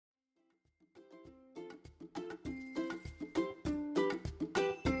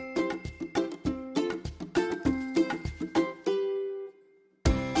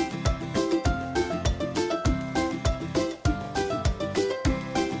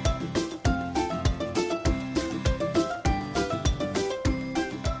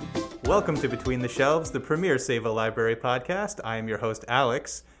Welcome to Between the Shelves, the premier Save a Library podcast. I am your host,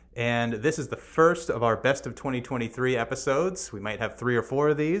 Alex, and this is the first of our Best of 2023 episodes. We might have 3 or 4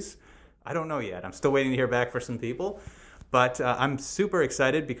 of these. I don't know yet. I'm still waiting to hear back for some people. But I'm super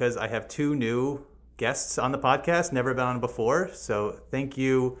excited because I have 2 new guests on the podcast, never been on before. So thank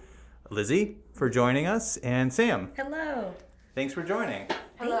you, Lizzie, for joining us, and Sam. Hello. Thanks for joining.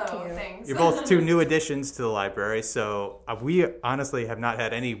 Hello. Thanks. You're both 2 new additions to the library, so we honestly have not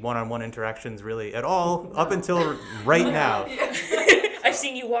had any one-on-one interactions really at all up until right now. I've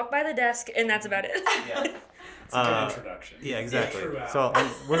seen you walk by the desk, and that's about it. Yeah. It's a good introduction. Yeah, exactly. True. So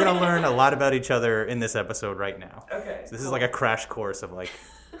we're going to learn a lot about each other in this episode right now. Okay. So this is like a crash course of like,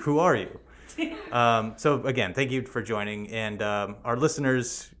 who are you? So again, thank you for joining. And our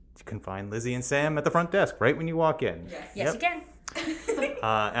listeners, you can find Lizzie and Sam at the front desk right when you walk in. Yes, you can.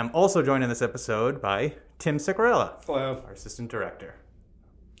 I'm also joined in this episode by Tim Sicarella, Hello. our assistant director.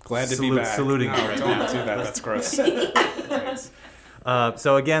 Glad to be back. Saluting no, you right don't now. do that. That's gross. Thanks.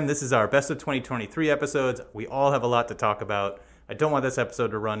 So again, this is our best of 2023 episodes. We all have a lot to talk about. I don't want this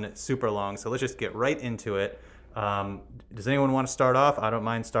episode to run super long, so let's just get right into it. Does anyone want to start off? I don't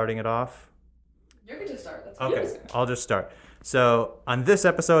mind starting it off. You can just start. That's Okay, fine. I'll just start. So on this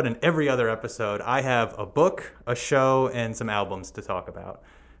episode and every other episode, I have a book, a show, and some albums to talk about.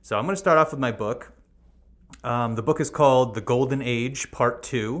 So I'm going to start off with my book. The book is called The Golden Age, Part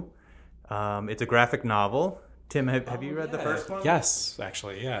 2. It's a graphic novel. Tim, have you read the first one? Yes,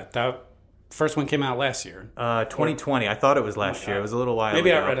 actually, yeah. That first one came out last year. 2020. I thought it was last year. It was a little while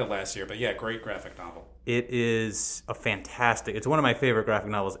Maybe ago. I read it last year, but yeah, great graphic novel. It is a fantastic... It's one of my favorite graphic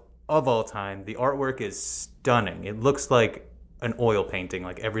novels of all time. The artwork is stunning. It looks like an oil painting,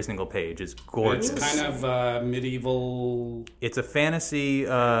 like every single page is gorgeous. It's kind of medieval. It's a fantasy.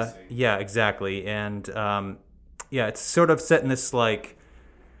 Yeah, exactly. And yeah, it's sort of set in this like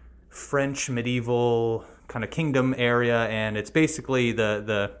French medieval kind of kingdom area, and it's basically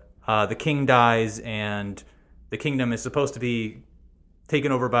the king dies, and the kingdom is supposed to be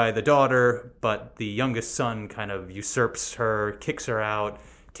taken over by the daughter, but the youngest son kind of usurps her, kicks her out,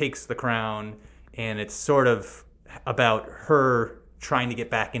 takes the crown, and it's sort of about her trying to get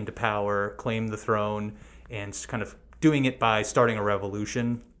back into power, claim the throne, and kind of doing it by starting a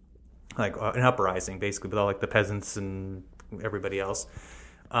revolution, like an uprising, basically, with all like the peasants and everybody else.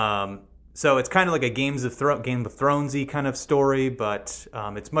 So it's kind of like a Game of Thrones-y kind of story, but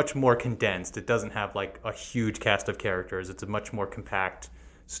it's much more condensed. It doesn't have like a huge cast of characters. It's a much more compact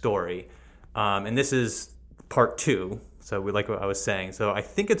story. And this is part 2. So we like what I was saying. So I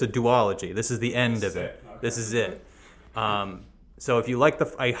think it's a duology. This is the end of it. Okay. This is it. So if you like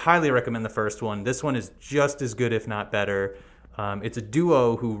I highly recommend the first one. This one is just as good, if not better. It's a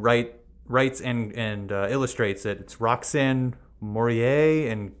duo who writes and illustrates it. It's Roxane Mourier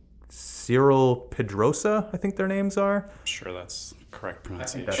and Cyril Pedrosa, I think their names are. I'm sure that's correct I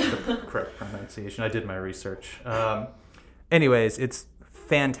think pronunciation. that's the correct pronunciation. I did my research. Anyways, it's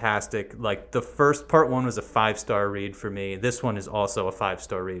fantastic. Like the first part 1 was a 5-star read for me. This one is also a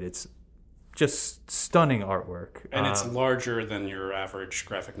 5-star read. It's just stunning artwork. And it's larger than your average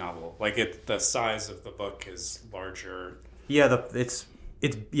graphic novel. Like the size of the book is larger. Yeah, it's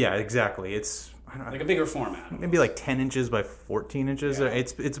yeah, exactly. It's I don't know, Like a bigger format. maybe like 10 inches by 14 inches. Yeah.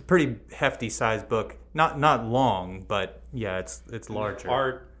 It's a pretty hefty sized book. Not long, but yeah, it's larger.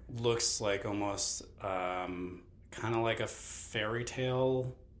 Art looks like almost kind of like a fairy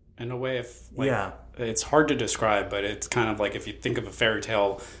tale in a way. Yeah. It's hard to describe, but it's kind of like if you think of a fairy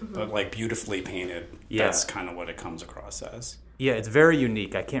tale, but like beautifully painted. Yeah. That's kind of what it comes across as. Yeah, it's very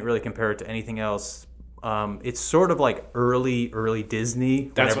unique. I can't really compare it to anything else. It's sort of like early Disney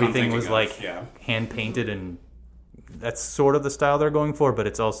when That's what I'm everything thinking was of, like yeah. hand painted, and that's sort of the style they're going for, but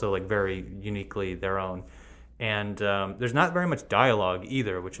it's also like very uniquely their own. And there's not very much dialogue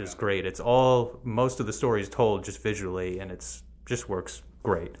either, which is great. It's most of the story is told just visually, and it's just works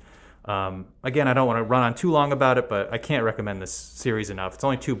great. Again, I don't want to run on too long about it, but I can't recommend this series enough. It's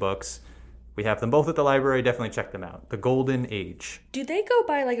only 2 books. We have them both at the library. Definitely check them out. The Golden Age. Do they go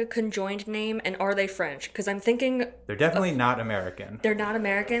by like a conjoined name, and are they French? Because I'm thinking They're definitely not American. they're not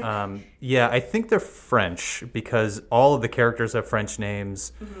American. Yeah, I think they're French because all of the characters have French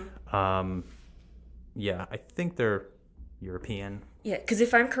names. Yeah, I think they're European. Yeah, because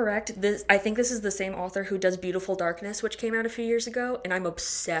if I'm correct, I think this is the same author who does Beautiful Darkness, which came out a few years ago, and I'm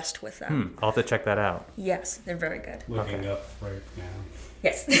obsessed with them. I'll have to check that out. Yes, they're very good. Looking up right now.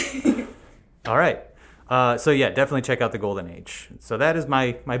 Yes. All right. So yeah, definitely check out The Golden Age. So that is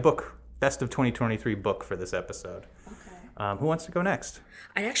my book, best of 2023 book for this episode. Okay. Who wants to go next?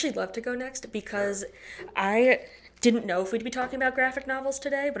 I'd actually love to go next because I didn't know if we'd be talking about graphic novels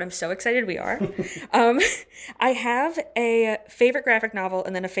today, but I'm so excited we are. I have a favorite graphic novel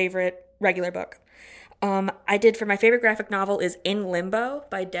and then a favorite regular book. I did for my favorite graphic novel is In Limbo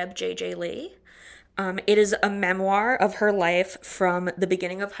by Deb J.J. Lee. It is a memoir of her life from the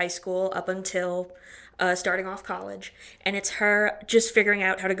beginning of high school up until starting off college. And it's her just figuring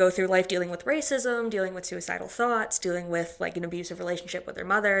out how to go through life dealing with racism, dealing with suicidal thoughts, dealing with like an abusive relationship with her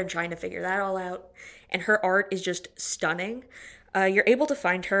mother and trying to figure that all out. And her art is just stunning. You're able to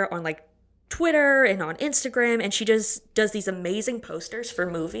find her on like Twitter and on Instagram, and she just does these amazing posters for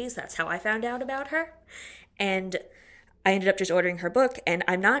movies. That's how I found out about her. And I ended up just ordering her book, and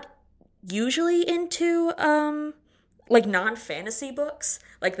I'm not usually into like non-fantasy books.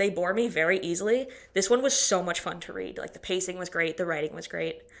 Like, they bore me very easily. This one was so much fun to read. Like, the pacing was great, the writing was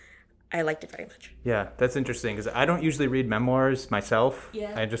great. I liked it very much. Yeah, that's interesting because I don't usually read memoirs myself.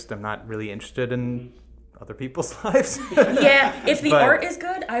 Yeah. I just am not really interested in other people's lives. Yeah, if the But- art is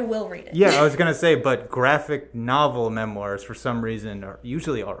good, I will read it. Yeah, I was gonna say, but graphic novel memoirs for some reason are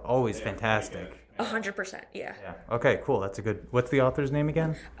always fantastic. 100%, yeah. Yeah. Okay, cool. That's a good. What's the author's name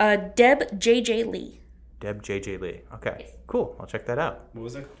again? Deb J.J. Lee. Deb J.J. Lee. Okay, cool. I'll check that out. What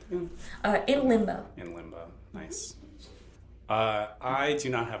was it called again? In Limbo. In Limbo. Nice. I do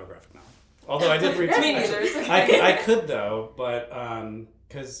not have a graphic novel. Although I did read Me neither, it's okay. I could though, but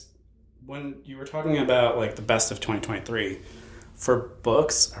because when you were talking about like the best of 2023, for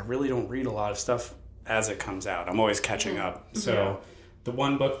books, I really don't read a lot of stuff as it comes out. I'm always catching up. So the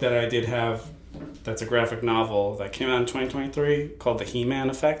one book that I did have that's a graphic novel that came out in 2023 called The He-Man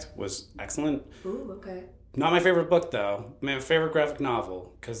Effect was excellent. Ooh, okay. Not my favorite book, though. My favorite graphic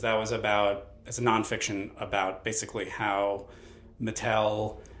novel, because that was it's a nonfiction about basically how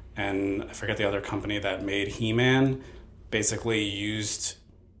Mattel and I forget the other company that made He-Man basically used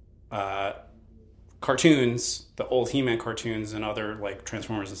cartoons, the old He-Man cartoons and other like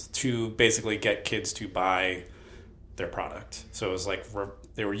Transformers to basically get kids to buy their product. So it was like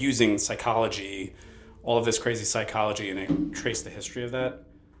they were using psychology, all of this crazy psychology, and it traced the history of that.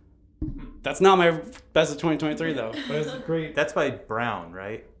 That's not my best of 2023 though, but it's great. That's by Brown,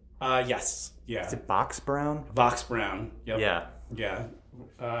 right? Yes, yeah. Is it Box Brown? Vox Brown. Yep. Yeah.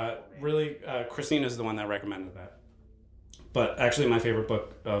 Yeah. Really, Christina's the one that recommended that. But actually, my favorite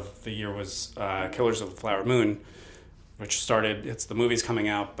book of the year was Killers of the Flower Moon, which it's the movie's coming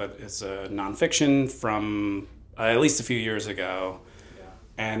out, but it's a nonfiction from at least a few years ago. Yeah.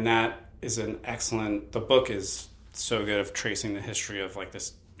 And that is the book is so good of tracing the history of like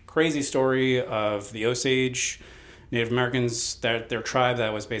this crazy story of the Osage Native Americans, their tribe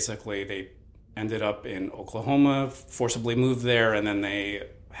that was basically, they ended up in Oklahoma, forcibly moved there, and then they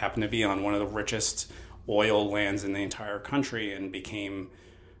happened to be on one of the richest oil lands in the entire country and became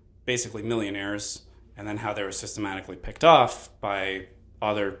basically millionaires, and then how they were systematically picked off by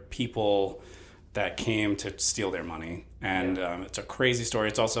other people that came to steal their money. And it's a crazy story.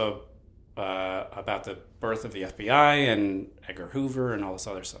 It's also about the birth of the FBI and Edgar Hoover and all this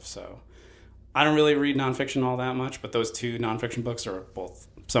other stuff. So I don't really read nonfiction all that much, but those two nonfiction books are both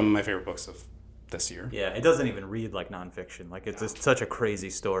some of my favorite books of this year. Yeah, it doesn't even read like nonfiction. Like, it's just such a crazy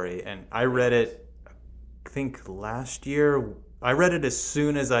story. And I read it, I think last year. I read it as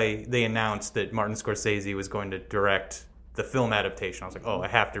soon as they announced that Martin Scorsese was going to direct the film adaptation. I was like, oh, I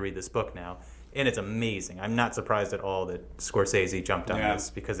have to read this book now. And it's amazing. I'm not surprised at all that Scorsese jumped on this,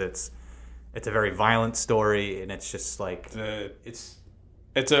 because it's a very violent story, and it's just like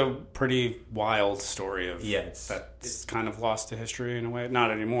it's a pretty wild story of it's kind of lost to history in a way.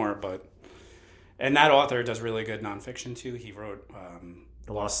 Not anymore, but and that author does really good nonfiction too. He wrote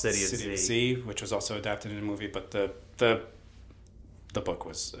The Lost City of Z, which was also adapted in a movie, but the book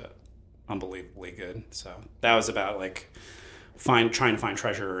was unbelievably good. So that was about like trying to find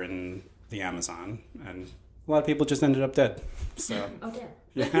treasure in the Amazon, and a lot of people just ended up dead. So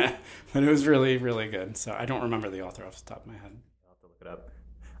yeah, but it was really, really good. So I don't remember the author off the top of my head. I'll have to look it up.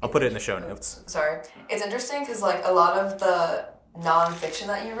 I'll put it in the show notes. Sorry. It's interesting because, like, a lot of the nonfiction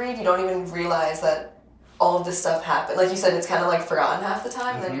that you read, you don't even realize that all of this stuff happened. Like you said, it's kind of, like, forgotten half the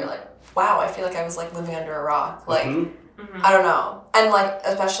time. And then you're like, wow, I feel like I was, like, living under a rock. Like, I don't know. And, like,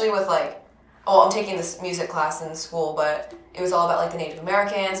 especially with, like, I'm taking this music class in school, but it was all about, like, the Native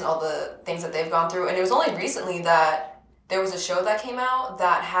Americans and all the things that they've gone through. And it was only recently that there was a show that came out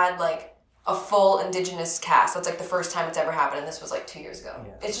that had, like, a full indigenous cast. That's like the first time it's ever happened, and this was like 2 years ago.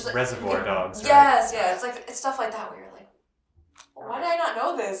 Yeah. It's just like Reservoir Dogs. Right? Yes, yeah. It's like it's stuff like that where you're like, why did I not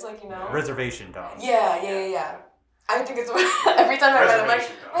know this? Like, you know. Reservation Dogs. Yeah. I think it's every time I read it, I'm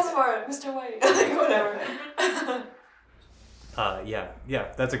like, Reservoir, Mr. White, like whatever.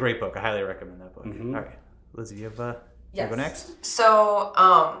 Yeah. That's a great book. I highly recommend that book. Mm-hmm. All right. Lizzie, you have you Yes. go next? So,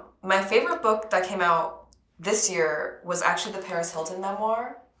 my favorite book that came out this year was actually the Paris Hilton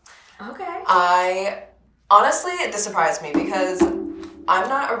memoir. Okay. Honestly, this surprised me because I'm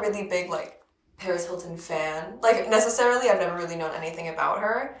not a really big, like, Paris Hilton fan. Like, necessarily, I've never really known anything about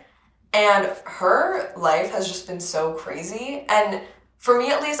her. And her life has just been so crazy. And for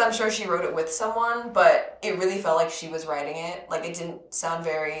me, at least, I'm sure she wrote it with someone, but it really felt like she was writing it. Like, it didn't sound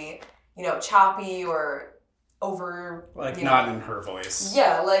very, choppy or over... Like, not in her voice.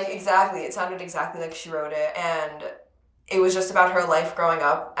 Yeah, like, exactly. It sounded exactly like she wrote it. And it was just about her life growing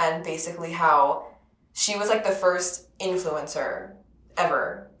up and basically how she was, like, the first influencer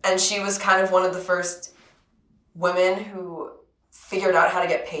ever. And she was kind of one of the first women who figured out how to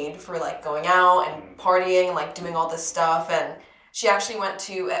get paid for, like, going out and partying and, like, doing all this stuff. And she actually went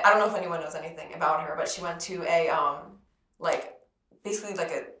to, I don't know if anyone knows anything about her, but she went to a, basically,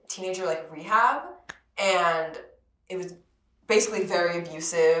 like, a teenager, like, rehab. And it was basically very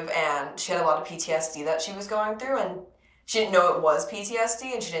abusive, and she had a lot of PTSD that she was going through, and she didn't know it was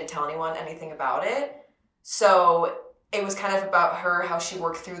PTSD, and she didn't tell anyone anything about it. So it was kind of about her, how she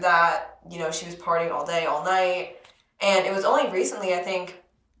worked through that. She was partying all day, all night. And it was only recently, I think,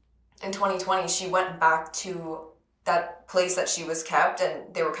 in 2020, she went back to that place that she was kept,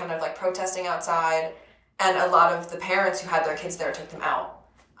 and they were kind of, like, protesting outside. And a lot of the parents who had their kids there took them out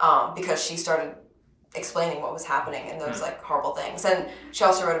because she started explaining what was happening and those, like, horrible things. And she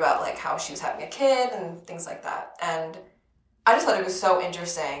also wrote about, like, how she was having a kid and things like that. And I just thought it was so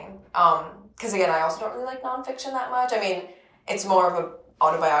interesting. Because, again, I also don't really like nonfiction that much. I mean, it's more of an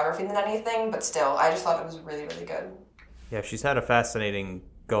autobiography than anything, but still, I just thought it was really, really good. Yeah, she's had a fascinating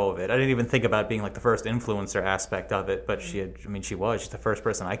go of it. I didn't even think about being, like, the first influencer aspect of it, but she's the first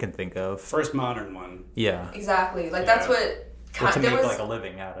person I can think of. First modern one. Yeah. Exactly. Like, that's what... to make, like, a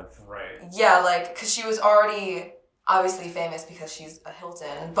living out of. Right. Yeah, like, because she was already obviously famous because she's a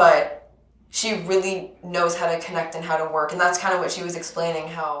Hilton, but she really knows how to connect and how to work. And that's kind of what she was explaining,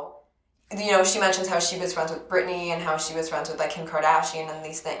 how, she mentions how she was friends with Britney and how she was friends with, like, Kim Kardashian and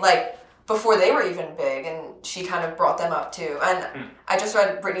these things, like, before they were even big, and she kind of brought them up too. And I just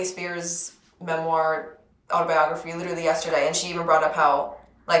read Britney Spears' memoir, autobiography, literally yesterday, and she even brought up how,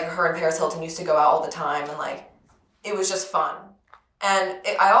 like, her and Paris Hilton used to go out all the time, and, like, it was just fun. And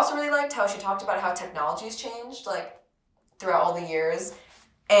I also really liked how she talked about how technology's changed, like, throughout all the years.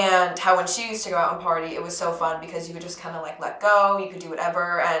 And how when she used to go out and party, it was so fun because you could just kind of, like, let go, you could do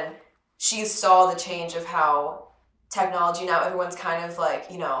whatever. And she saw the change of how technology now, everyone's kind of, like,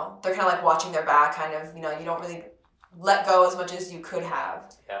 they're kind of, like, watching their back, kind of, you don't really let go as much as you could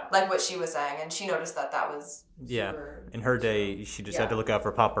have. Yeah. Like what she was saying. And she noticed that was super... In her day, she just had to look out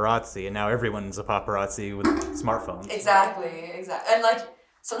for paparazzi, and now everyone's a paparazzi with smartphones. Exactly. And, like,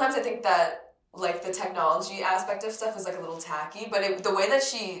 sometimes I think that, like, the technology aspect of stuff is, like, a little tacky, but the way that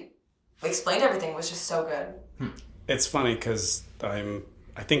she explained everything was just so good. It's funny because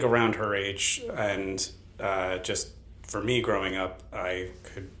I think around her age, and just for me growing up, I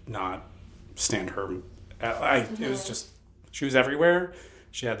could not stand her. It was just, she was everywhere.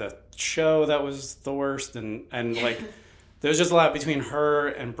 She had that show that was the worst, and like, there was just a lot between her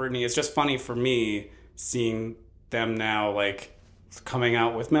and Britney. It's just funny for me seeing them now, like, coming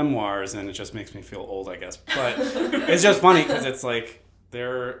out with memoirs, and it just makes me feel old, I guess. But it's just funny because it's like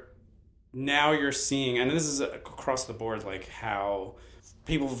now you're seeing, and this is across the board, like, how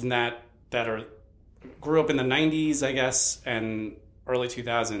people that grew up in the 90s, I guess, and early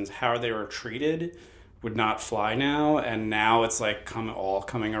 2000s, how they were treated would not fly now. And now it's, like,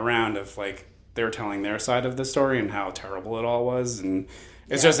 coming around of, like, they're telling their side of the story and how terrible it all was. And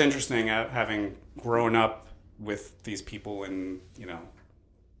it's just interesting having grown up with these people in,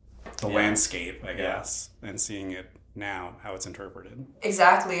 the landscape, I guess, and seeing it now, how it's interpreted.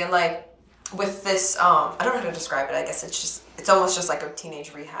 Exactly. And, like, with this, I don't know how to describe it. I guess it's almost just like a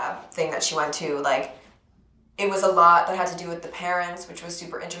teenage rehab thing that she went to. Like, it was a lot that had to do with the parents, which was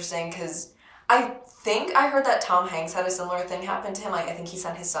super interesting because I think I heard that Tom Hanks had a similar thing happen to him. Like, I think he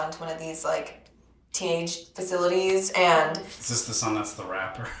sent his son to one of these, like, teenage facilities, and... Is this the son that's the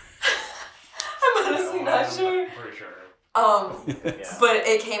rapper? I'm honestly not sure. I'm pretty sure. But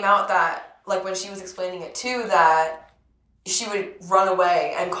it came out that, like, when she was explaining it too, that she would run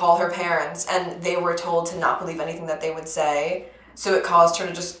away and call her parents, and they were told to not believe anything that they would say, so it caused her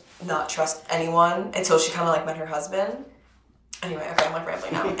to just not trust anyone until she kind of, like, met her husband. Anyway, okay, I'm, like,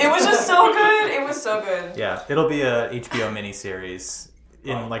 rambling now. It was just so good. It was so good. Yeah, it'll be a HBO miniseries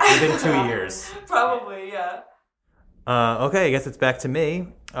in, like, within 2 years. Probably, yeah. Okay, I guess it's back to me.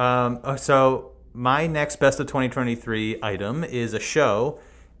 So my next Best of 2023 item is a show.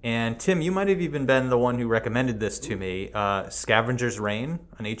 And Tim, you might have even been the one who recommended this to me. Scavenger's Reign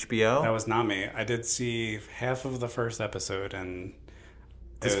on HBO. That was not me. I did see half of the first episode, and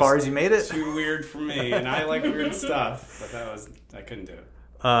as far as you made it, too weird for me. And I like weird stuff, but I couldn't do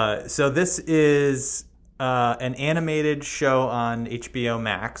it. So this is an animated show on HBO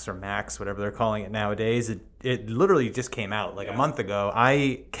Max, or Max, whatever they're calling it nowadays. It literally just came out like a month ago.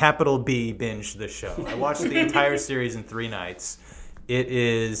 I capital B binged this show. I watched the entire series in 3 nights. It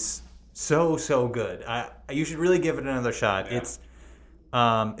is so good. You should really give it another shot.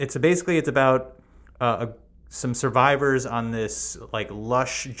 Yeah. It's about some survivors on this like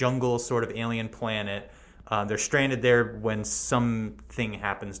lush jungle sort of alien planet. They're stranded there when something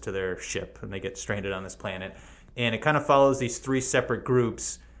happens to their ship, and they get stranded on this planet. And it kind of follows these 3 separate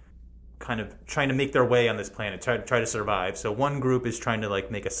groups, kind of trying to make their way on this planet, try to survive. So one group is trying to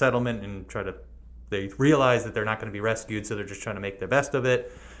like make a settlement and they realize that they're not going to be rescued, so they're just trying to make the best of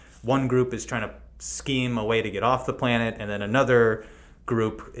it. One group is trying to scheme a way to get off the planet, and then another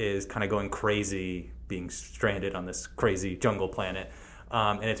group is kind of going crazy, being stranded on this crazy jungle planet.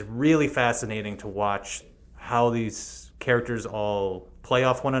 And it's really fascinating to watch how these characters all play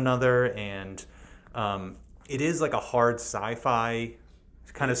off one another, and it is like a hard sci-fi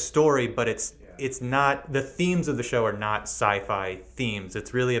kind of story, but it's not, the themes of the show are not sci-fi themes.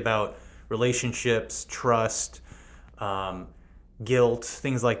 It's really about relationships, trust, guilt,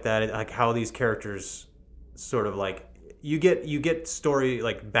 things like that. Like how these characters sort of like you get story,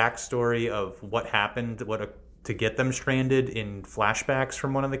 like backstory of what happened, to get them stranded in flashbacks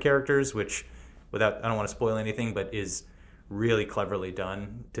from one of the characters, which I don't want to spoil anything, but is really cleverly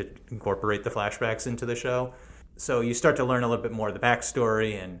done to incorporate the flashbacks into the show. So you start to learn a little bit more of the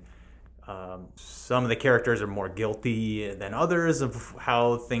backstory, and some of the characters are more guilty than others of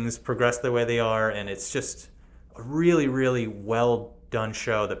how things progress the way they are, and it's just a really, really well done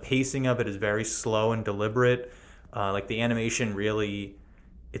show. The pacing of it is very slow and deliberate. Like the animation really,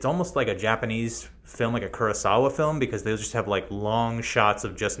 it's almost like a Japanese film, like a Kurosawa film, because they'll just have like long shots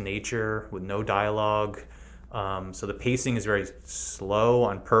of just nature with no dialogue. So the pacing is very slow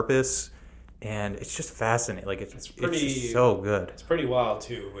on purpose, and it's just fascinating. Like it's just so good. It's pretty wild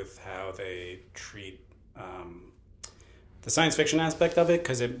too with how they treat the science fiction aspect of it,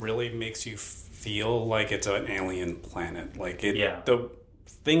 because it really makes you feel like it's an alien planet. Like the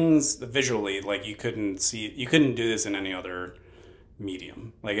things visually, like you couldn't do this in any other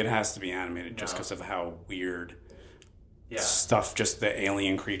medium. Like it has to be animated just because of how weird stuff, just the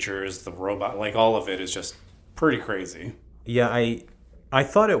alien creatures, the robot, like all of it is just pretty crazy. Yeah, I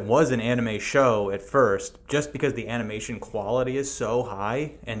thought it was an anime show at first, just because the animation quality is so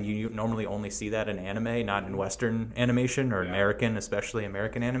high, and you normally only see that in anime, not in Western animation or American, especially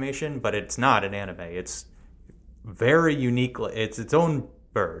American animation. But it's not an anime. It's very unique. It's its own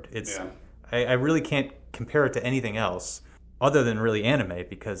bird. I really can't compare it to anything else other than really anime,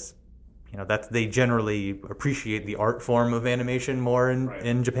 because they generally appreciate the art form of animation more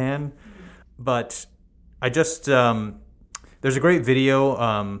in Japan. But I just there's a great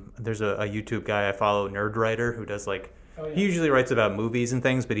video. There's a YouTube guy I follow, Nerdwriter, who does he usually writes about movies and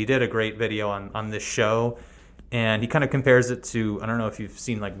things, but he did a great video on this show, and he kind of compares it to, I don't know if you've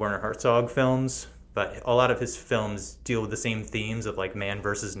seen like Werner Herzog films, but a lot of his films deal with the same themes of like man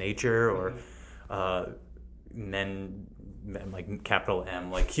versus nature, or men like capital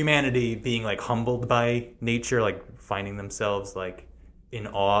M, like humanity being like humbled by nature, like finding themselves like in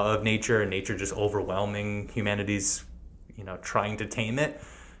awe of nature, and nature just overwhelming humanity's trying to tame it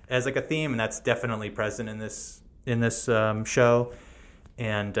as like a theme. And that's definitely present in this show.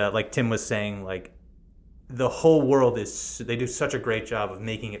 And like Tim was saying, like the whole world they do such a great job of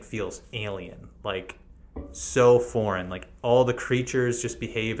making it feel alien, like so foreign. Like all the creatures just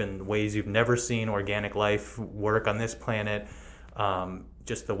behave in ways you've never seen organic life work on this planet.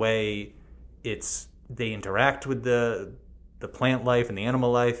 Just the way they interact with the plant life and the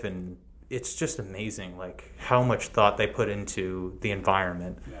animal life, and it's just amazing, like how much thought they put into the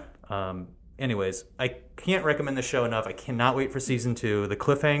environment. Anyways, I can't recommend the show enough. I cannot wait for season 2. The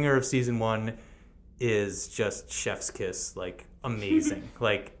cliffhanger of season 1 is just chef's kiss, like amazing.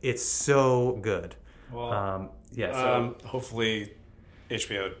 Like it's so good. Well, hopefully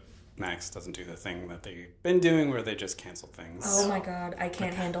HBO Max doesn't do the thing that they've been doing where they just cancel things. Oh my god, I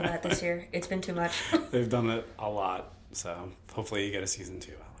can't handle that this year. It's been too much. They've done it a lot, so hopefully you get a season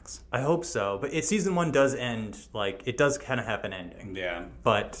 2, Alex. I hope so, but season 1 does end, like it does kind of have an ending. Yeah.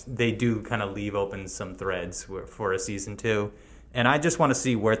 But they do kind of leave open some threads for a season 2, and I just want to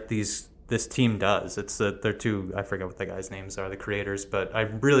see where this team does. It's they're two, I forget what the guys' names are, the creators, but I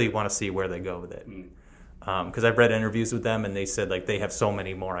really want to see where they go with it. because I've read interviews with them and they said like they have so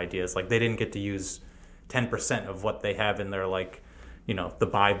many more ideas. Like they didn't get to use 10% of what they have in their like, the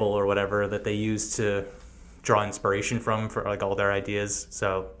Bible or whatever that they use to draw inspiration from for like all their ideas.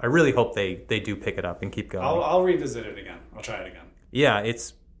 So I really hope they do pick it up and keep going. I'll revisit it again. I'll try it again. Yeah,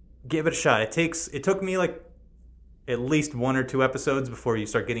 give it a shot. It took me like at least 1 or 2 episodes before you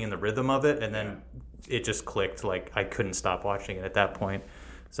start getting in the rhythm of it, and then it just clicked. Like I couldn't stop watching it at that point.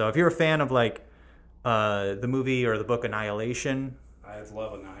 So if you're a fan of like the movie or the book Annihilation, I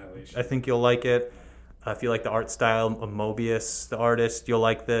love Annihilation. I think you'll like it. If you like the art style of Mobius, the artist, you'll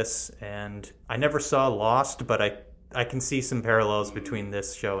like this. And I never saw Lost, but I can see some parallels between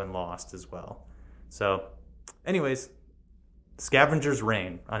this show and Lost as well. So, anyways, Scavenger's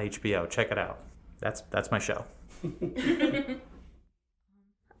Reign on HBO. Check it out. That's my show.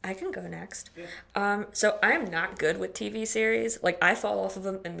 I can go next. So I'm not good with TV series. Like, I fall off of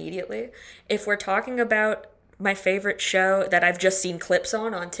them immediately. If we're talking about my favorite show that I've just seen clips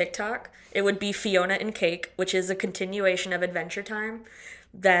on TikTok, it would be Fiona and Cake, which is a continuation of Adventure Time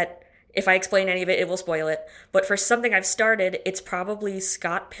that, if I explain any of it, it will spoil it. But for something I've started, it's probably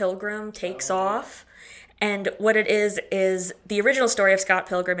Scott Pilgrim Takes Off. And what it is the original story of Scott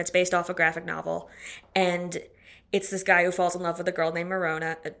Pilgrim. It's based off a graphic novel. And it's this guy who falls in love with a girl named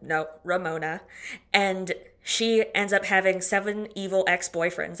Ramona. And she ends up having 7 evil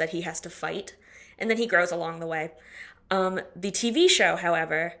ex-boyfriends that he has to fight. And then he grows along the way. The TV show,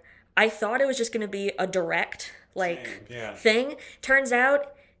 however, I thought it was just going to be a direct thing. Turns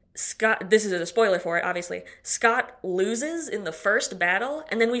out, Scott, this is a spoiler for it, obviously, Scott loses in the first battle,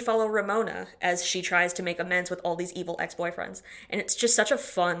 and then we follow Ramona as she tries to make amends with all these evil ex-boyfriends. And it's just such a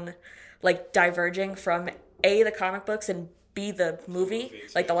fun, diverging from A, the comic books, and B, the movie,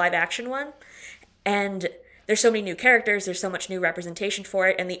 the live action one. And there's so many new characters, there's so much new representation for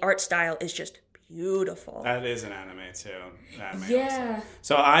it, and the art style is just beautiful. That is an anime too. Yeah. Also.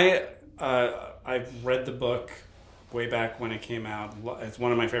 So I read the book way back when it came out. It's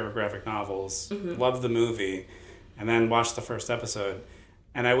one of my favorite graphic novels. Mm-hmm. Loved the movie, and then watched the first episode.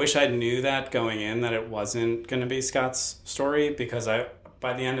 And I wish I knew that going in that it wasn't going to be Scott's story, because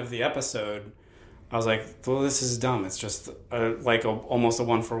by the end of the episode, I was like, well, this is dumb. It's just almost a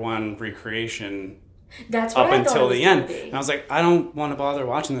 1-for-1 recreation. That's what up I until the end. Be. And I was like, I don't want to bother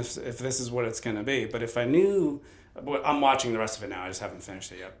watching this if this is what it's going to be. But if I knew, I'm watching the rest of it now. I just haven't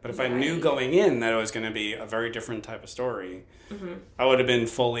finished it yet. But if I knew going in that it was going to be a very different type of story, I would have been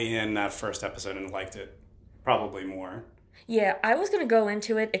fully in that first episode and liked it probably more. Yeah, I was going to go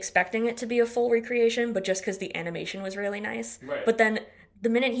into it expecting it to be a full recreation, but just because the animation was really nice. Right. But then the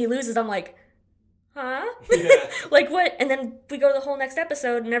minute he loses, I'm like, huh? Yeah. What? And then we go to the whole next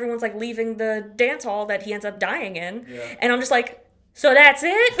episode and everyone's leaving the dance hall that he ends up dying in. Yeah. And I'm just like, so that's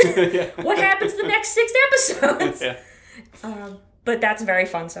it? Yeah. What happens the next 6 episodes? Yeah. But that's very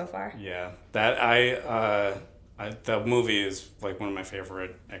fun so far. Yeah. That the movie is one of my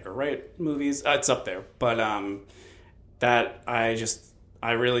favorite Edgar Wright movies. It's up there. But that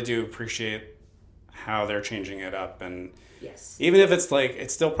I really do appreciate how they're changing it up. And yes. Even if it's it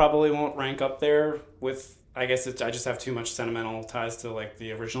still probably won't rank up there with, I guess I just have too much sentimental ties to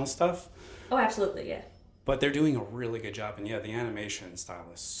the original stuff. Oh, absolutely, yeah. But they're doing a really good job, and yeah, the animation style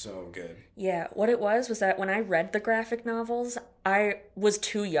is so good. Yeah, what it was that when I read the graphic novels, I was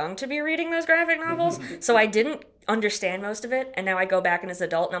too young to be reading those graphic novels, so I didn't understand most of it, and now I go back as an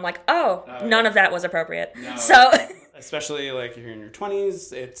adult, and I'm like, none of that was appropriate. No. So... Especially if you're in your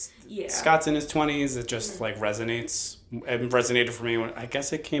 20s, Scott's in his 20s, it just resonates. It resonated for me when, I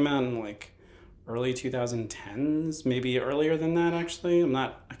guess it came out in early 2010s, maybe earlier than that actually.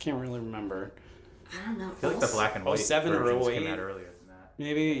 I can't really remember. I don't know. I feel the black and white 07 or 08 came out earlier than that.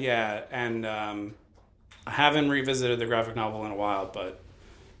 Maybe, yeah. And I haven't revisited the graphic novel in a while, but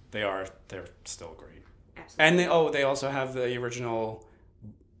they're still great. Absolutely. And they also have the original.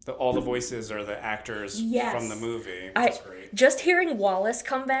 All the voices are the actors from the movie, which is great. Just hearing Wallace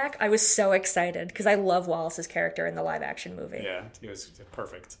come back, I was so excited because I love Wallace's character in the live action movie. Yeah, he was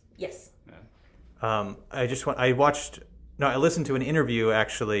perfect. Yes. Yeah. I listened to an interview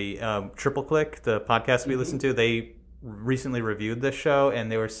actually, Triple Click, the podcast we listened to, they recently reviewed this show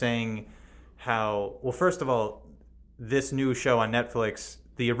and they were saying how, well, first of all, this new show on Netflix,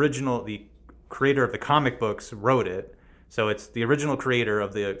 the creator of the comic books wrote it. So it's the original creator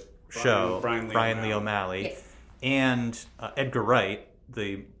of the show, Brian Lee O'Malley, yes. And Edgar Wright,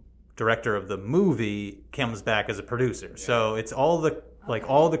 the director of the movie, comes back as a producer. Yeah. So it's all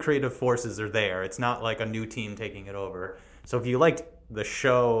the creative forces are there. It's not like a new team taking it over. So if you liked the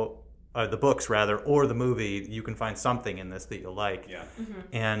show the books rather, or the movie, you can find something in this that you like. Yeah.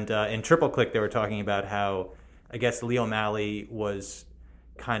 And in Triple Click, they were talking about how, I guess, Lee O'Malley was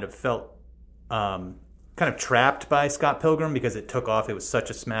kind of felt kind of trapped by Scott Pilgrim because it took off. It was such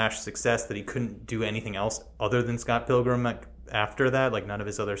a smash success that he couldn't do anything else other than Scott Pilgrim after that. Like, none of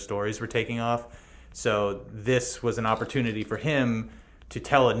his other stories were taking off. So this was an opportunity for him to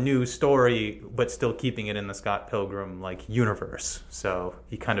tell a new story, but still keeping it in the Scott Pilgrim like universe. So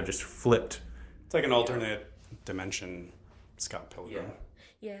he kind of just flipped. It's like an alternate dimension Scott Pilgrim.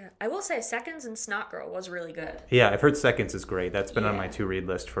 Yeah, I will say Seconds and Snot Girl was really good. Yeah, I've heard Seconds is great. That's been on my to-read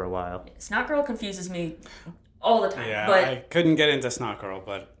list for a while. Snot Girl confuses me all the time. Yeah, but I couldn't get into Snot Girl,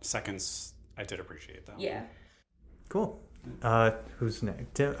 but Seconds, I did appreciate that. yeah. Cool. Who's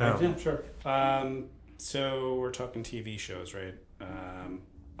next? Tim? Yeah, sure. So we're talking TV shows, right?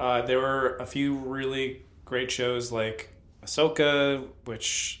 There were a few really great shows like Ahsoka,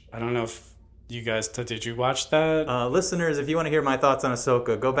 which I don't know if you guys did you watch that? Listeners, if you want to hear my thoughts on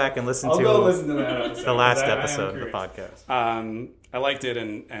Ahsoka, go back and listen I'll to go listen to that episode, the last I am episode of the curious. podcast. I liked it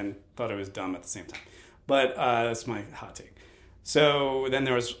and thought it was dumb at the same time. But that's my hot take. So then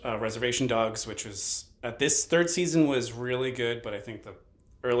there was Reservation Dogs, which was this third season was really good, but I think the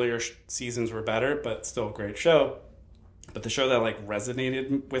earlier seasons were better, but still a great show. But the show that like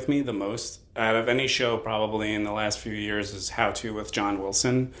resonated with me the most out of any show probably in the last few years is How To with John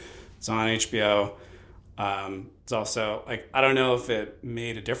Wilson. It's on HBO. It's also like, I don't know if it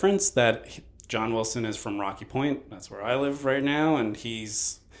made a difference that John Wilson is from Rocky Point. That's where I live right now. And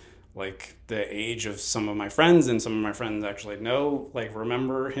he's like the age of some of my friends, and some of my friends actually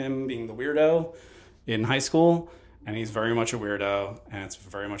remember him being the weirdo in high school. And he's very much a weirdo, and it's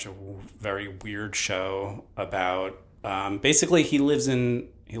very much a very weird show about basically he lives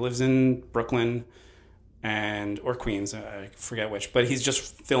in Brooklyn or Queens, I forget which, but he's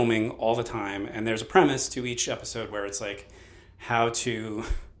just filming all the time, and there's a premise to each episode where it's like this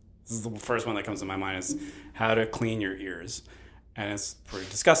is the first one that comes to my mind, is how to clean your ears, and it's pretty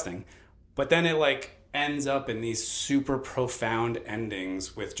disgusting. But then it like ends up in these super profound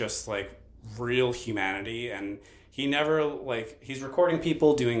endings with just like real humanity, and he never he's recording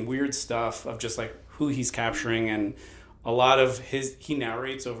people doing weird stuff of just like who he's capturing, and a lot of he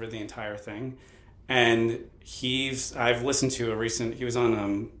narrates over the entire thing. And I've listened to he was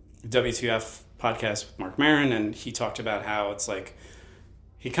on WTF podcast with Mark Maron, and he talked about how it's like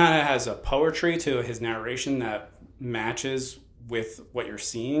he kind of has a poetry to his narration that matches with what you're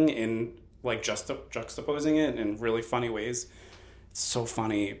seeing in like juxtaposing it in really funny ways. It's so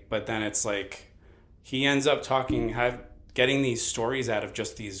funny, but then it's like he ends up getting these stories out of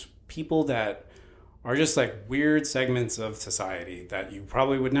just these people that are just like weird segments of society that you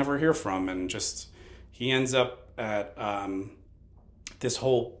probably would never hear from, and just he ends up at this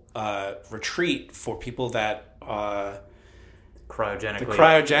whole retreat for people that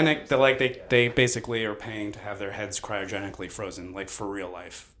they basically are paying to have their heads cryogenically frozen, like for real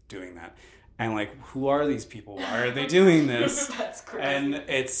life, doing that. And like, who are these people? Why are they doing this? That's crazy. And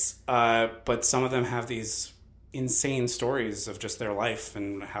it's but some of them have these insane stories of just their life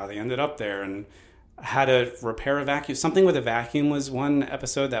and how they ended up there, and how to repair a vacuum. Something with a vacuum was one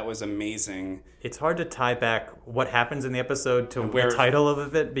episode that was amazing. It's hard to tie back what happens in the episode to the title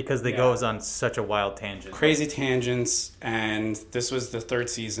of it because they goes on such a wild tangent. Crazy tangents, and this was the third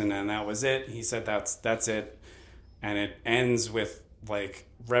season, and that was it. He said that's it. And it ends with like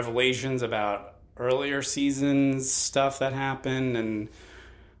revelations about earlier seasons stuff that happened, and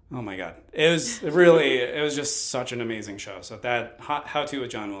oh my god. It was just such an amazing show. So that How To with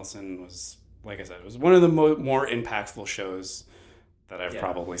John Wilson was, like I said, it was one of the more impactful shows that I've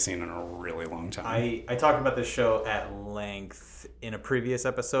probably seen in a really long time. I talked about this show at length in a previous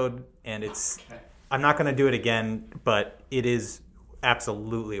episode, and I'm not going to do it again, but it is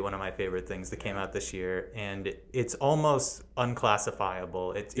absolutely one of my favorite things that came out this year, and it's almost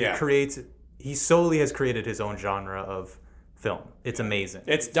unclassifiable. He solely has created his own genre of film. It's amazing.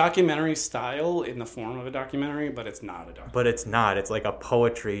 It's documentary style in the form of a documentary, but it's not a documentary. But it's not. It's like a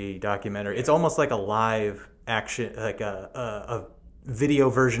poetry documentary. It's almost like a live action, like a video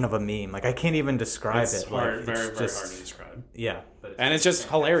version of a meme. Like, I can't even describe it. Very, very hard to describe. Yeah. It's just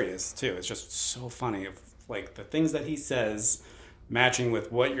hilarious, too. It's just so funny. Like, the things that he says matching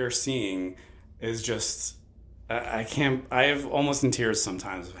with what you're seeing is just... I have almost in tears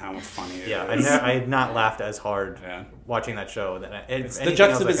sometimes of how funny it is. I had not laughed as hard watching that show. It's the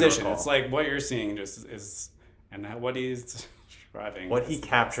juxtaposition. It's like what you're seeing just is, and what he's describing. What he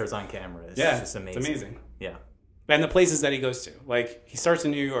captures on camera is just amazing. It's amazing. Yeah. And the places that he goes to. Like, he starts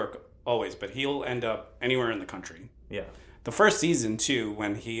in New York always, but he'll end up anywhere in the country. Yeah. the first season too,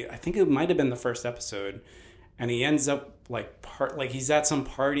 when I think it might have been the first episode, and he ends up like he's at some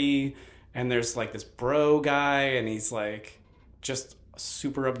party, and there's like this bro guy, and he's like just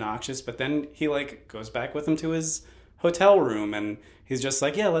super obnoxious, but then he like goes back with him to his hotel room, and he's just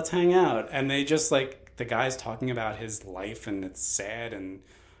like, yeah, let's hang out, and they just like, the guy's talking about his life, and it's sad, and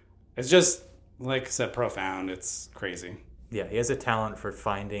it's just, like I said, profound. It's crazy. Yeah, he has a talent for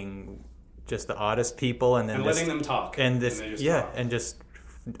finding just the oddest people and then and letting them talk. And this, and talk. And just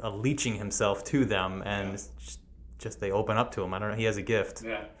leeching himself to them, and just they open up to him. I don't know. He has a gift.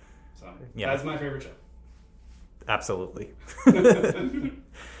 Yeah. So Yeah. that's my favorite show. Absolutely.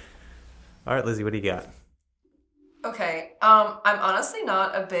 All right, Lizzie, what do you got? Okay, I'm honestly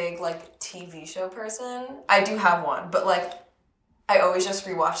not a big, like, TV show person. I do have one, but, like, I always just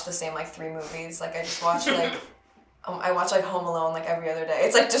rewatch the same, like, 3 movies. Like, I just watch, like, I watch, like, Home Alone, like, every other day.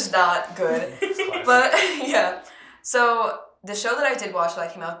 It's, like, just not good. But, yeah. So, the show that I did watch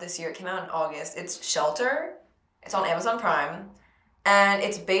that came out this year, it came out in August. It's Shelter. It's on Amazon Prime. And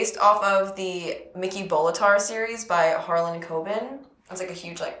it's based off of the Mickey Bolitar series by Harlan Coben. It's, like, a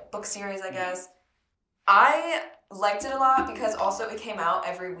huge, like, book series, I guess. I liked it a lot because also it came out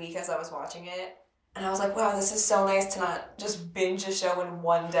every week as I was watching it. And I was like, wow, this is so nice to not just binge a show in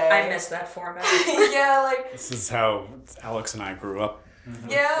one day. I miss that format. Yeah, like... This is how Alex and I grew up.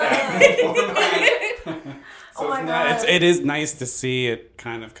 Yeah. So oh my God. it is nice to see it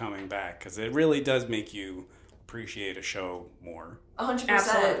kind of coming back, because it really does make you appreciate a show more. 100%.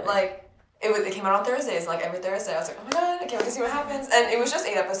 Absolutely. Like, it came out on Thursdays, like every Thursday. I was like, oh my God, I can't wait to see what happens. And it was just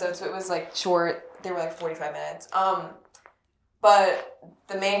 8 episodes, so it was like short. They were like 45 minutes. But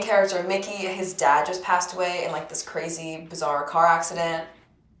the main character, Mickey, his dad just passed away in like this crazy, bizarre car accident.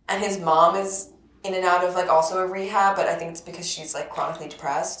 And his mom is in and out of like also a rehab, but I think it's because she's like chronically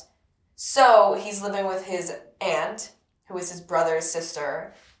depressed. So he's living with his aunt, who is his brother's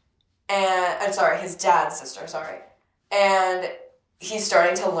sister. And, his dad's sister, And he's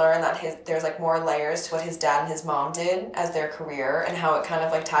starting to learn that there's like more layers to what his dad and his mom did as their career and how it kind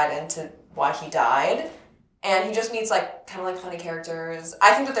of like tied into why he died. And he just meets like kind of like funny characters.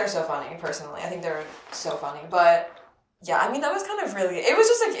 I think that they're so funny, personally. I think they're so funny. But yeah, I mean, that was kind of really, it was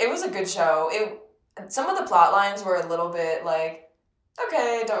just like, it was a good show. Some of the plot lines were a little bit like,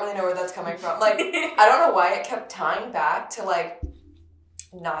 okay, don't really know where that's coming from. Like, I don't know why it kept tying back to like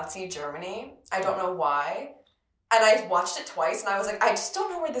Nazi Germany. I don't know why. And I watched it twice and I was like, I just don't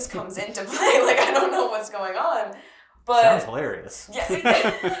know where this comes into play. Like, I don't know what's going on. But sounds hilarious. Yeah.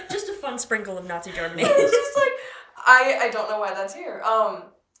 Just a fun sprinkle of Nazi Germany. It's just like, I don't know why that's here.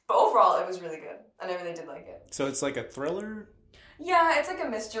 But overall, it was really good. And I really did like it. So it's like a thriller? Yeah, it's like a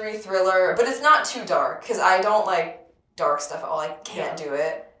mystery thriller, but it's not too dark, because I don't like dark stuff at all. I can't do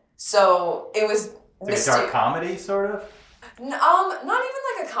it. So it was... Like a dark comedy, sort of? Not even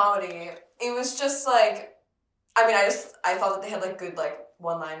like a comedy. It was just like... I mean, I thought that they had like good like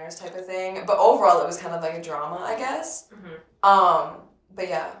one-liners type of thing, but overall it was kind of like a drama, I guess. Mm-hmm. But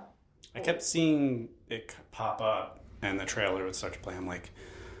yeah. I kept seeing it pop up and the trailer would start to play. I'm like,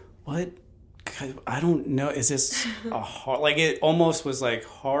 what? I don't know. Is this a horror? Like, it almost was like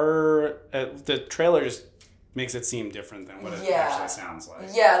horror. The trailer just makes it seem different than what it actually sounds like.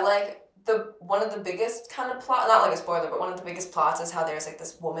 Yeah, like one of the biggest kind of plot, not like a spoiler, but one of the biggest plots is how there's like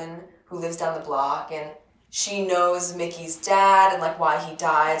this woman who lives down the block and she knows Mickey's dad and like why he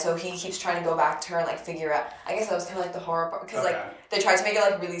died, so he keeps trying to go back to her and like figure out. I guess that was kind of like the horror part, because like they tried to make it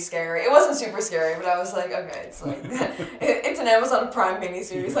like really scary. It wasn't super scary, but I was like, okay, it's like it's an Amazon Prime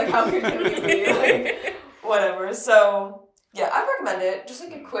miniseries. Like, how could it be? Like, whatever. So yeah, I recommend it. Just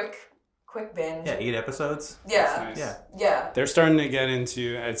like a quick binge. Yeah, 8 episodes. Yeah. Nice. Yeah. They're starting to get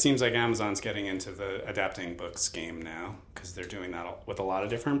into, it seems like Amazon's getting into the adapting books game now, because they're doing that with a lot of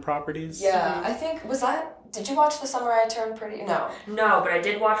different properties. Yeah, I think, did you watch The Summer I Turned Pretty? No, but I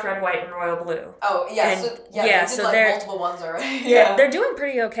did watch Red, White, and Royal Blue. Oh, yeah. And they did like multiple ones already. Yeah, they're doing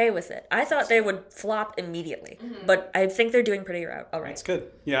pretty okay with it. I thought they would flop immediately, but I think they're doing pretty all right. That's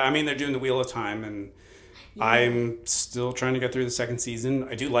good. Yeah, I mean, they're doing the Wheel of Time, and I'm still trying to get through the second season.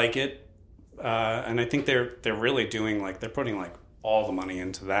 I do like it. And I think they're really doing they're putting all the money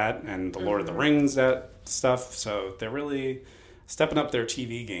into that and the Lord of the Rings stuff. So they're really stepping up their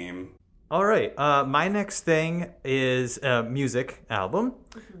TV game. All right. My next thing is a music album.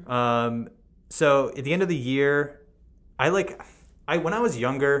 So at the end of the year, when I was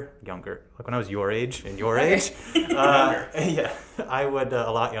younger, like when I was your age and your age, yeah, I would a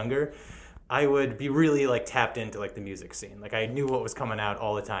lot younger. I would be really tapped into the music scene. Like, I knew what was coming out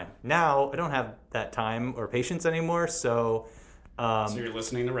all the time. Now I don't have that time or patience anymore, so So you're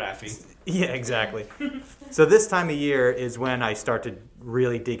listening to Raffi. Yeah, exactly. So this time of year is when I start to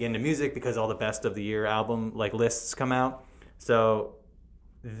really dig into music because all the best of the year album like lists come out. So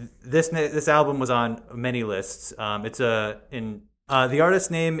this album was on many lists. The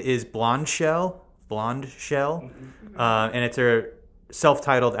artist's name is Blonde Shell, and it's her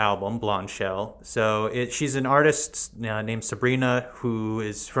self-titled album, Blonde Shell. So she's an artist named Sabrina who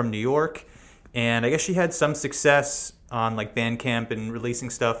is from New York, and I guess she had some success on like Bandcamp and releasing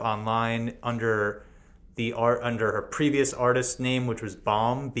stuff online under her previous artist name, which was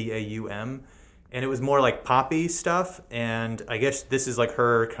Baum, Baum, and it was more like poppy stuff. And I guess this is like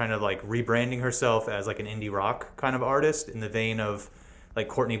her kind of like rebranding herself as like an indie rock kind of artist in the vein of like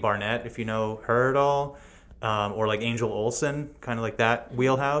Courtney Barnett, if you know her at all, or like Angel Olsen, kind of like that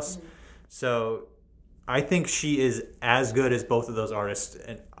wheelhouse. So I think she is as good as both of those artists.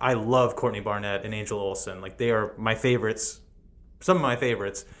 And I love Courtney Barnett and Angel Olsen. Like, they are my favorites, some of my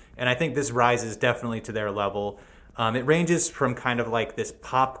favorites. And I think this rises definitely to their level. It ranges from kind of like this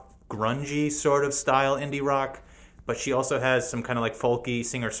pop grungy sort of style indie rock, but she also has some kind of like folky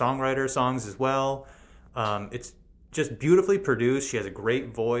singer-songwriter songs as well. It's just beautifully produced. She has a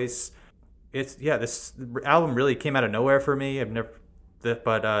great voice. This album really came out of nowhere for me.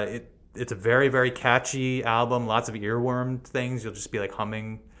 It's a very, very catchy album. Lots of earworm things. You'll just be like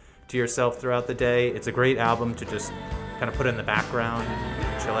humming to yourself throughout the day. It's a great album to just kind of put in the background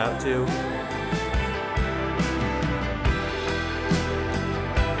and chill out to.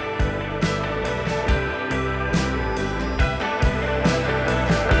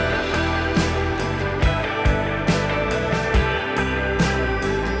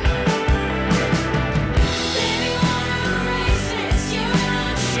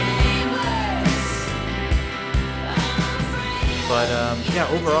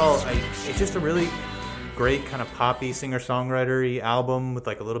 Overall, it's just a really great kind of poppy singer-songwriter-y album with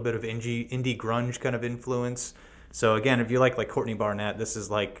like a little bit of indie grunge kind of influence. So again, if you like Courtney Barnett, this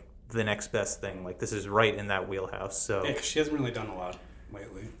is like the next best thing. Like, this is right in that wheelhouse. So yeah, 'cause she hasn't really done a lot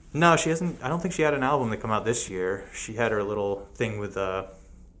lately. No, she hasn't. I don't think she had an album that come out this year. She had her little thing with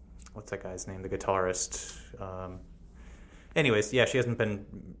what's that guy's name? The guitarist. Anyways, yeah, she's been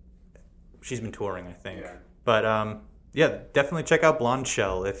touring, I think. Yeah. But yeah, definitely check out Blonde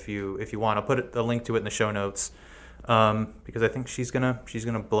Shell if you want. I'll put a link to it in the show notes, because I think she's gonna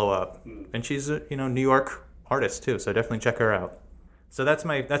blow up, and she's a New York artist too, so definitely check her out. So that's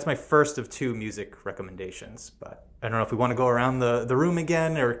my first of two music recommendations. But I don't know if we want to go around the room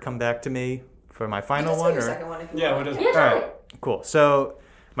again or come back to me for my final one. Your second one if you want. What is it? Yeah, all right, cool. So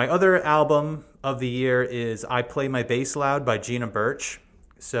my other album of the year is "I Play My Bass Loud" by Gina Birch.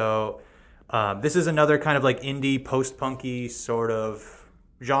 So. This is another kind of like indie post-punky sort of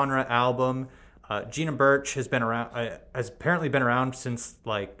genre album. Gina Birch has apparently been around since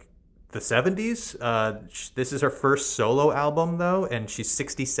like the 70s. This is her first solo album though, and she's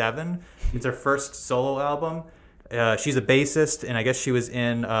 67. It's her first solo album. She's a bassist, and I guess she was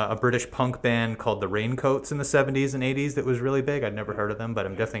in a British punk band called the Raincoats in the 70s and 80s that was really big. I'd never heard of them, but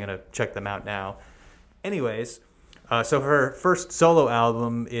I'm definitely going to check them out now. Anyways, so her first solo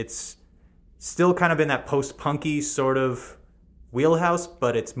album, it's still kind of in that post-punky sort of wheelhouse,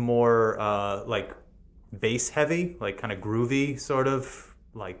 but it's more like bass heavy, like kind of groovy, sort of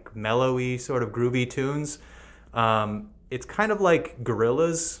like mellowy, sort of groovy tunes. It's kind of like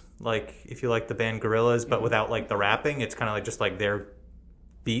Gorillaz, like if you like the band Gorillaz, but without like the rapping. It's kind of like just like their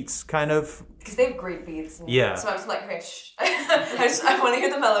beats, kind of. Because they have great beats. Yeah. So I'm just like, okay, shh. I want to hear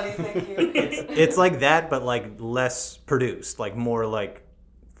the melody. Thank you. It's like that, but like less produced, like more like,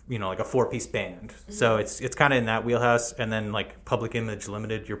 like a 4-piece band. Mm-hmm. So it's kind of in that wheelhouse. And then like Public Image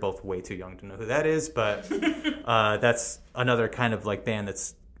Limited, you're both way too young to know who that is, but that's another kind of like band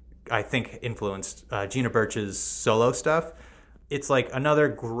that's, I think, influenced Gina Birch's solo stuff. It's like another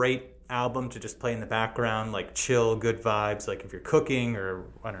great album to just play in the background, like chill, good vibes, like if you're cooking or,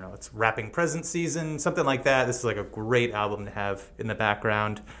 I don't know, it's wrapping present season, something like that. This is like a great album to have in the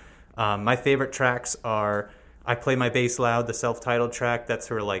background. My favorite tracks are I Play My Bass Loud, the self-titled track. That's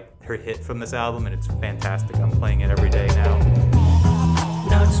her hit from this album, and it's fantastic. I'm playing it every day now.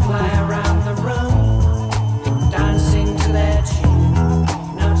 Notes fly around the room, dancing to their tune.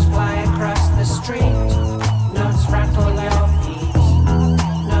 Notes fly across the street, notes rattle your feet.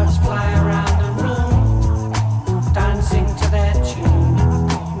 Notes fly around the room, dancing to their tune.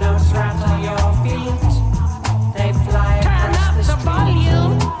 Notes rattle your feet, they fly across the street.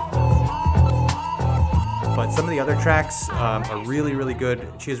 But some of the other tracks are really, really good.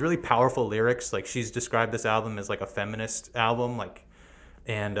 She has really powerful lyrics. Like, she's described this album as like a feminist album.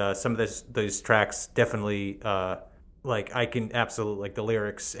 And some of those tracks definitely like I can absolutely like the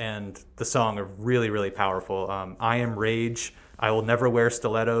lyrics and the song are really really powerful. I Am Rage, I Will Never Wear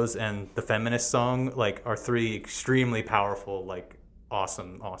Stilettos, and the Feminist song like are three extremely powerful, like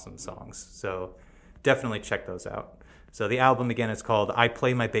awesome songs. So definitely check those out. So the album again is called I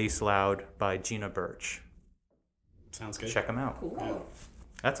Play My Bass Loud by Gina Birch. Sounds good. Check them out. Cool. Yeah.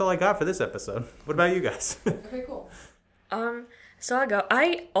 That's all I got for this episode. What about you guys? Okay, cool. So I'll go.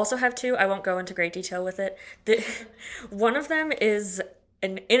 I also have two. I won't go into great detail with it. One of them is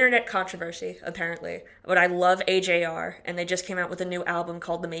an internet controversy, apparently. But I love AJR, and they just came out with a new album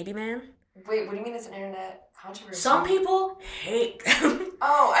called The Maybe Man. Wait, what do you mean it's an internet controversy? Some people hate them.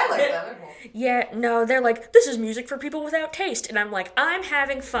 Oh, I like them. They're cool. Yeah, no, they're like, this is music for people without taste. And I'm like, I'm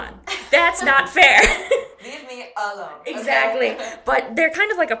having fun. That's not fair. Leave me alone. Exactly. Okay? But they're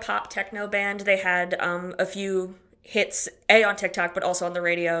kind of like a pop techno band. They had a few hits, on TikTok, but also on the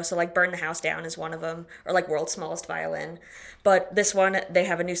radio. So like Burn the House Down is one of them, or like World's Smallest Violin. But this one, they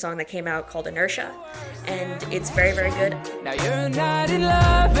have a new song that came out called Inertia, and it's very, very good. Now you're not in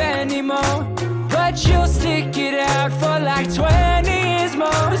love anymore, but you'll stick it out for like 20 years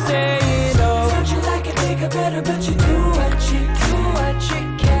more. Saying, oh, don't you like a nigga better, but you do what you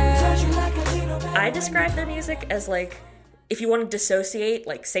can. Don't you like a little better? I describe their music as like, if you want to dissociate,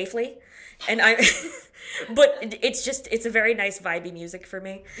 like safely. And but it's a very nice vibey music for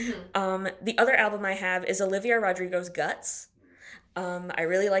me. The other album I have is Olivia Rodrigo's Guts. I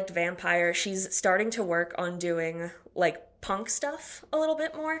really liked Vampire. She's starting to work on doing like punk stuff a little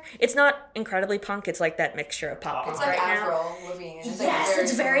bit more. It's not incredibly punk. It's like that mixture of pop It's punk like right now. Avril Lavigne. Yes,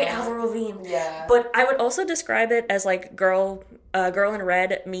 it's very Avril Lavigne. Yeah. But I would also describe it as like Girl in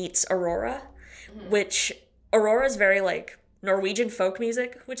Red meets Aurora, which Aurora is very like Norwegian folk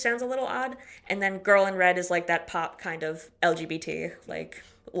music, which sounds a little odd, and then Girl in Red is like that pop kind of LGBT like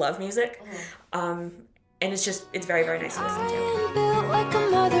love music. And it's very, very nice to listen to. I am built like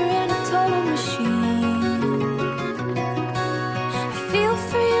a mother in a total machine. I feel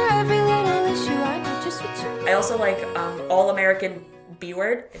for your every little issue. I know just what you mean. I also like All American B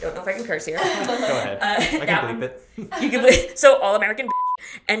Word. I don't know if I can curse here. Go ahead. I that can bleep one. it. You can bleep. So All American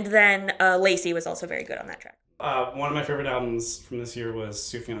Bitch. And then Lacey was also very good on that track. One of my favorite albums from this year was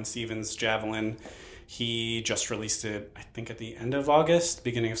Sufjan Stevens' Javelin. He just released it, I think, at the end of August,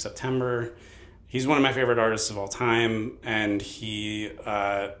 beginning of September. He's one of my favorite artists of all time, and he's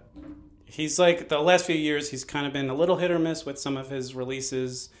like, the last few years, he's kind of been a little hit or miss with some of his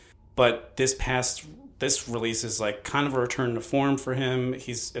releases, but this release is like kind of a return to form for him.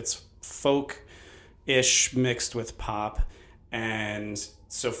 It's folk-ish mixed with pop, and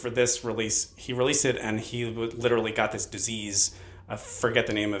so for this release, he released it, and he literally got this disease. I forget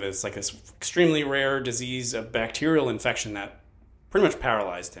the name of it. It's like this extremely rare disease, a bacterial infection that pretty much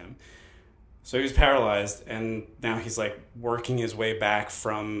paralyzed him. So he was paralyzed, and now he's like working his way back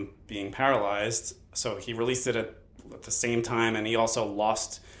from being paralyzed. So he released it at the same time, and he also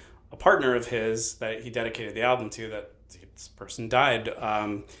lost a partner of his that he dedicated the album to. That this person died.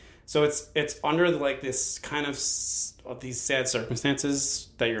 So it's under like this kind of these sad circumstances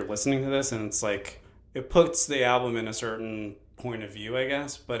that you're listening to this, and it's like it puts the album in a certain point of view, I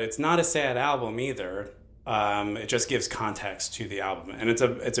guess. But it's not a sad album either. It just gives context to the album, and it's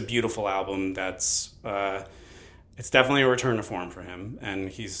a beautiful album. That's it's definitely a return to form for him, and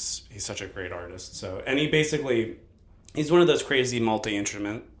he's such a great artist. So, and he's one of those crazy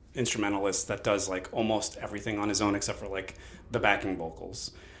multi-instrumentalists that does like almost everything on his own except for like the backing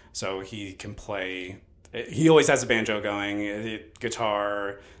vocals. So he can play. He always has a banjo going,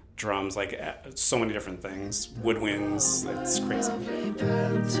 guitar, drums, like so many different things, woodwinds. It's crazy.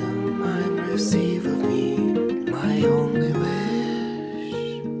 To mine, receive of me my only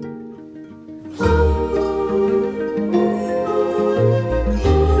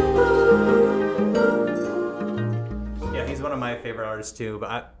Yeah, he's one of my favorite artists too,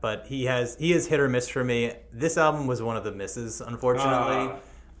 but he is hit or miss for me. This album was one of the misses, unfortunately.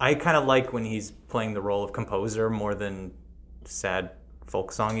 I kind of like when he's playing the role of composer more than sad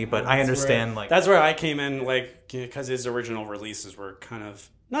folk songy, but I understand That's where I came in, like, because his original releases were kind of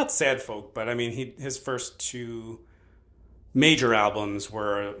not sad folk, but I mean his first two major albums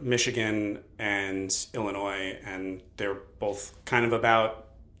were Michigan and Illinois, and they're both kind of about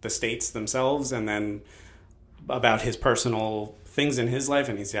the states themselves and then about his personal things in his life,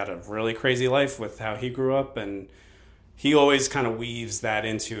 and he's had a really crazy life with how he grew up, and he always kind of weaves that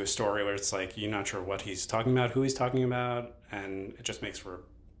into a story where it's like you're not sure what he's talking about, who he's talking about, and it just makes for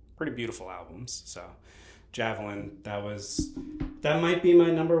pretty beautiful albums. So Javelin, that might be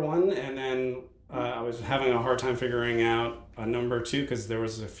my number one, and then I was having a hard time figuring out a number 2 because there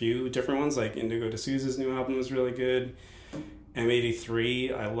was a few different ones. Like Indigo D'Souza's new album was really good.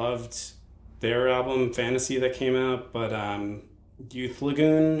 M83, I loved their album Fantasy that came out, but Youth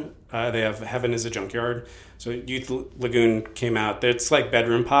Lagoon, they have Heaven is a Junkyard. So Youth Lagoon came out. It's like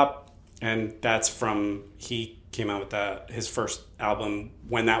bedroom pop, and that's from, he came out with his first album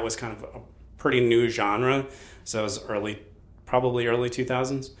when that was kind of a pretty new genre. So it was probably early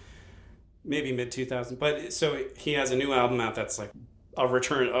 2000s, maybe mid 2000s. But so he has a new album out that's like a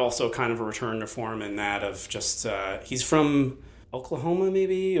return, also kind of a return to form in that of just, he's from Oklahoma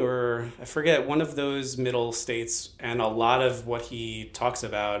maybe, or I forget, one of those middle states, and a lot of what he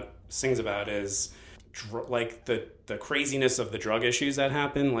sings about is like the craziness of the drug issues that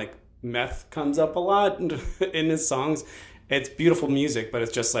happen. Like meth comes up a lot in his songs. It's beautiful music, but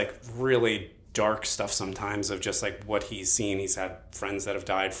it's just like really dark stuff sometimes of just like what he's seen. He's had friends that have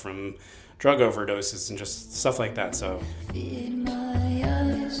died from drug overdoses and just stuff like that. So Feed my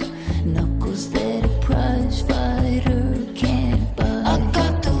eyes, knuckles that a prize fighter can't buy. I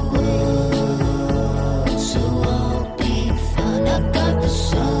got the world, so I'll be fine. I got the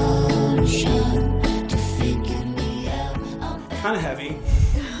sunshine to figure me out. kind of heavy.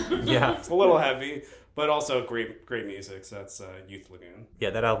 Yeah. It's a little heavy, but also great music. So that's Youth Lagoon.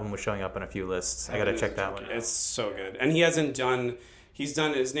 Yeah, that album was showing up on a few lists. I gotta check that one out. It's so good. And he's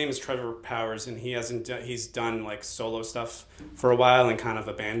done, his name is Trevor Powers, and he's done like solo stuff for a while and kind of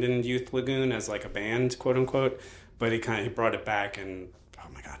abandoned Youth Lagoon as like a band, quote unquote. But he brought it back, and oh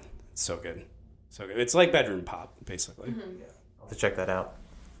my God, it's so good. So good. It's like bedroom pop, basically. Mm-hmm. I'll have to check that out.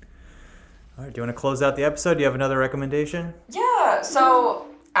 All right, do you want to close out the episode? Do you have another recommendation? Yeah, so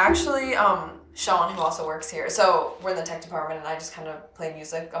actually, Sean, who also works here, so we're in the tech department, and I just kind of play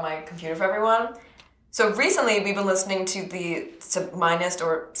music on my computer for everyone. So recently, we've been listening to the Minus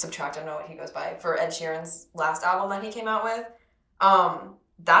or Subtract, I don't know what he goes by, for Ed Sheeran's last album that he came out with.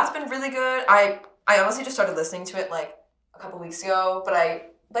 That's been really good. I honestly just started listening to it like a couple weeks ago, but I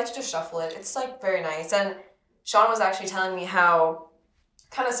like to just shuffle it. It's like very nice. And Sean was actually telling me how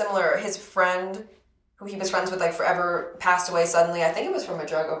kind of similar, his friend who he was friends with like forever passed away suddenly. I think it was from a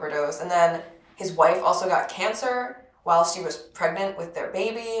drug overdose. And then his wife also got cancer while she was pregnant with their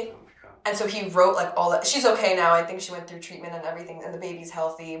baby. And so he wrote like all that. She's okay now. I think she went through treatment and everything, and the baby's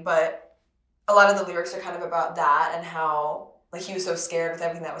healthy. But a lot of the lyrics are kind of about that and how like he was so scared with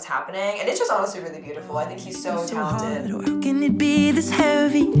everything that was happening. And it's just honestly really beautiful. I think he's so talented. How can it be this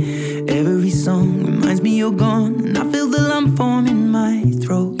heavy? Every song reminds me you're gone, and I feel the lump form in my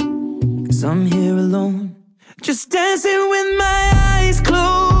throat. 'Cause I'm here alone, just dancing with my eyes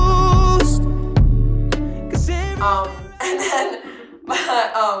closed. And then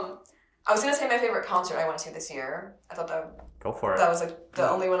I was gonna say my favorite concert I went to this year. I thought Go for it. that was like the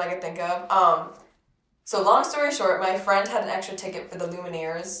only one I could think of. So long story short, my friend had an extra ticket for the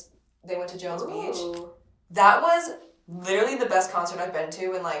Lumineers. They went to Jones Beach. That was literally the best concert I've been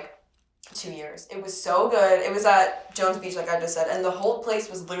to in like 2 years. It was so good. It was at Jones Beach, like I just said, and the whole place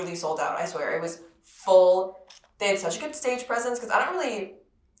was literally sold out. I swear, it was full. They had such a good stage presence because I don't really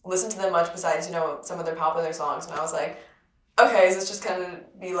listen to them much besides, you know, some of their popular songs. And I was like, okay, so it's just kind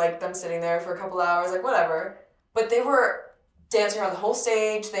of be like them sitting there for a couple hours, like whatever. But they were dancing around the whole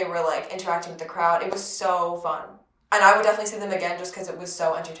stage. They were like interacting with the crowd. It was so fun. And I would definitely see them again just because it was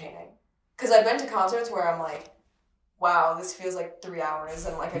so entertaining. Because I've been to concerts where I'm like, wow, this feels like 3 hours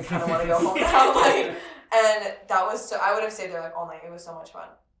and like I kind of want to go home now. Like, and that was so, I would have stayed there like all night. It was so much fun.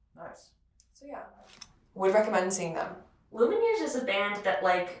 Nice. So yeah, would recommend seeing them. Lumineers is a band that,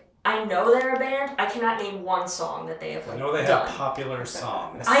 like, I know they're a band. I cannot name one song that they have, like, I know they done. have popular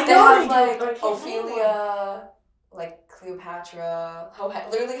songs. I They know have they do, like but I can't name one. Ophelia, like Cleopatra,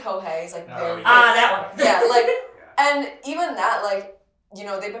 literally Ho-Hey is like very that one. yeah, like, and even that, like, you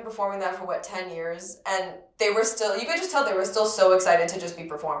know, they've been performing that for 10 years, and they were still, you could just tell they were still so excited to just be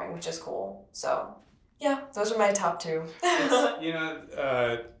performing, which is cool. So yeah, those are my top two. You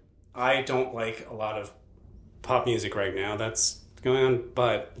know, I don't like a lot of pop music right now that's going on,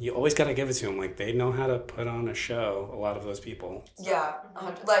 but you always got to give it to them. Like, they know how to put on a show, a lot of those people. Yeah,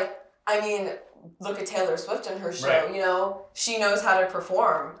 100. Like, I mean, look at Taylor Swift and her show, Right. you know, she knows how to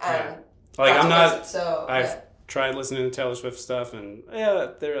perform, and Yeah. Like, that's I'm what not, makes it so, I've tried listening to Taylor Swift stuff, and yeah,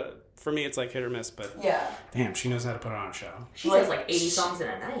 for me it's like hit or miss, but yeah. damn, she knows how to put on a show. She has, like, 80 songs in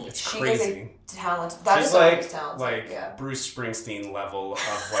a night. It's She crazy. is a talent. That She's is like talented. Yeah. Bruce Springsteen level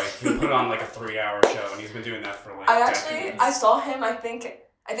of like he put on like a 3-hour show, and he's been doing that for like decades. I saw him. I think it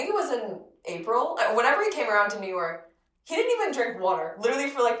was in April. Whenever he came around to New York, he didn't even drink water. Literally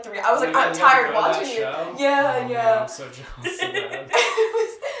for like 3. I was like, I'm tired watching you. Yeah, Oh, yeah. man, I'm so jealous of that.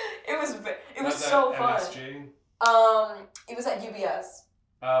 It was was so fun. MSG? It was at UBS.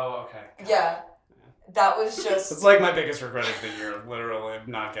 Oh, okay. Yeah. That was just... It's like my biggest regret of the year, literally,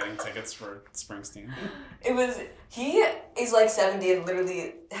 not getting tickets for Springsteen. It was... He is like 70 and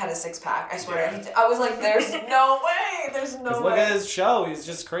literally had a six-pack, I swear. Yeah. I was like, there's no way! There's no way. Look at his show, he's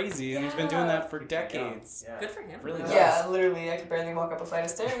just crazy, and he's been doing that for decades. Yeah. Good for him. Really does. Yeah, literally, I could barely walk up a flight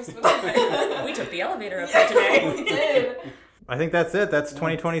of stairs. We took the elevator up there today. We did. I think that's it. That's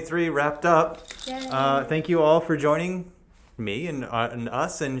 2023 wrapped up. Yay. Thank you all for joining me and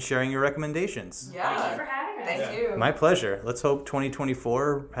us and sharing your recommendations. Yeah. Thank you for having us. Thank you. My pleasure. Let's hope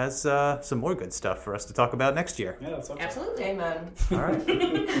 2024 has some more good stuff for us to talk about next year. Yeah, that's okay. Absolutely. Amen. All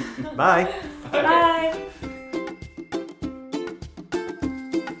right. Bye. Bye.